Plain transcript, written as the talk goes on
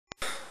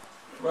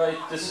Right,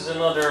 this is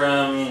another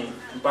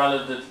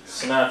ballad that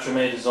Sinatra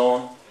made his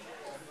own,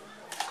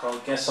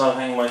 called Guess I'll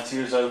Hang My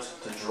Tears Out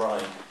to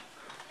Dry.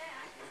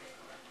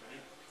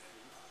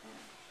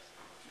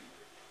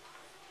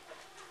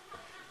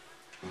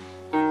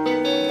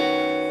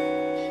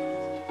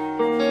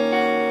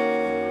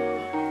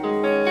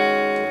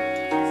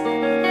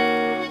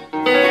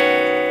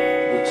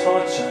 The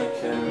torch I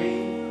carry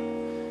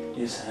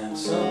is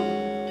handsome.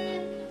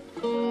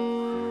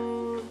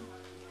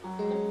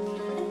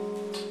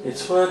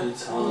 It's worth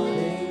its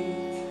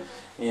heartache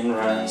in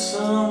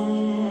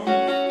ransom.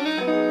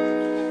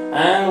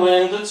 And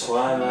when the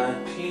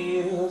twilight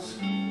peals,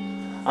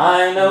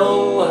 I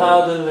know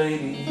how the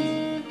lady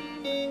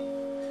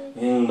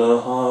in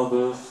the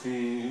harbor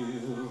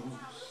feels.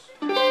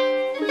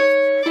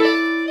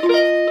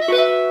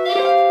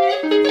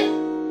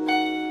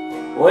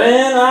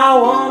 When I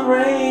want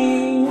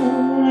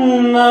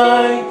rain,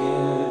 I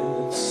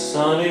get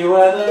sunny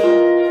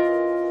weather.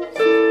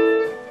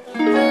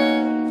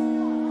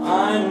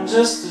 I'm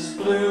just as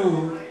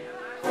blue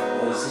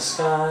as the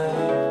sky.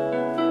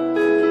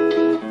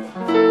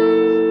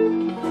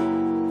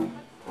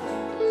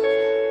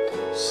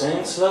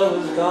 Since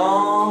love is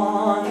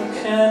gone,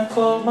 can't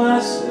pull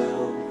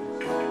myself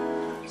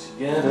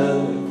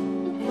together.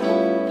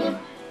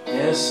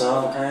 Yes,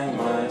 I'll hang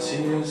my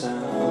tears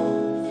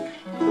out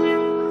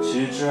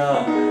to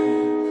dry.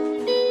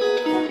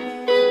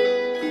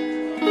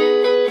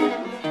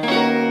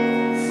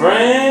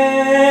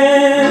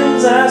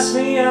 Friends ask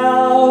me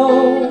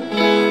out,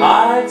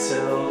 I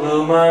tell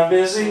them I'm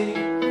busy.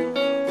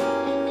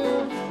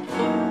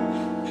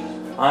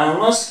 I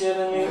must get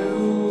a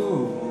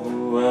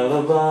new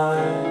alibi.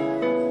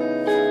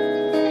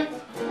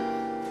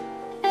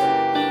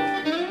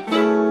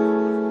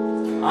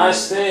 I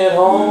stay at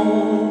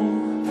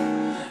home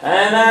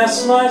and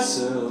ask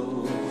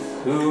myself,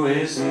 who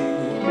is he?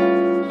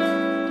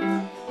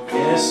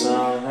 Guess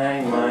I'll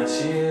hang my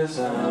tears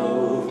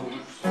out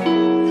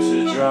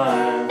to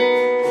dry.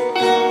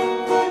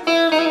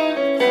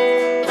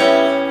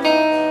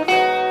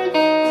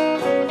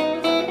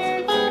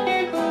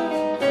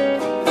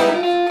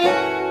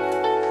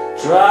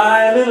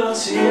 Dry little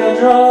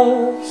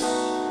teardrops,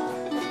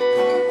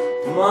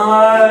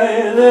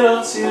 my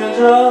little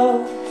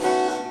teardrops,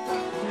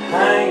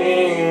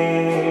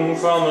 hanging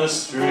from a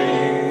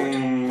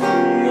string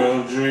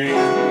of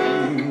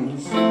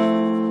dreams.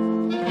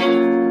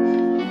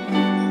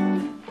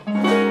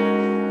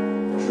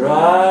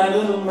 Dry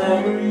little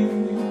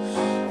memories,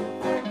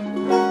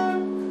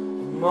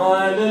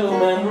 my little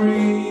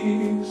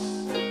memories,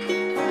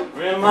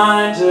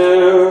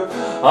 reminder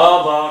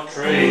of our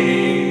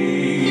crazy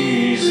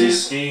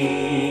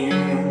scheme.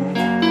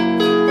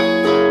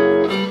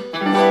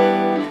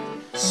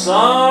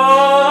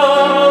 Somebody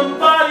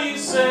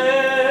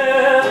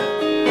said,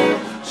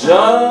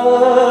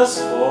 just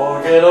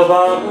forget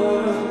about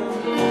her.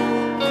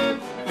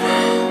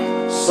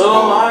 So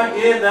I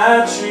get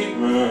that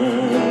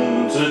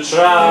treatment to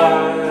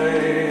try.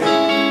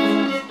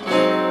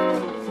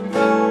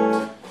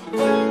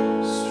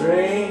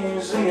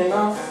 Strangely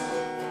enough,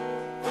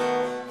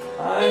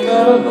 I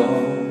got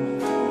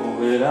along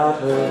without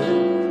her.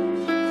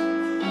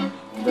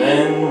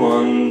 Then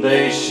one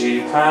day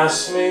she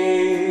passed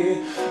me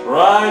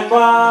right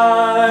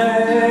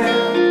by.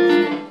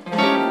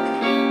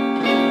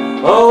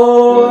 Oh,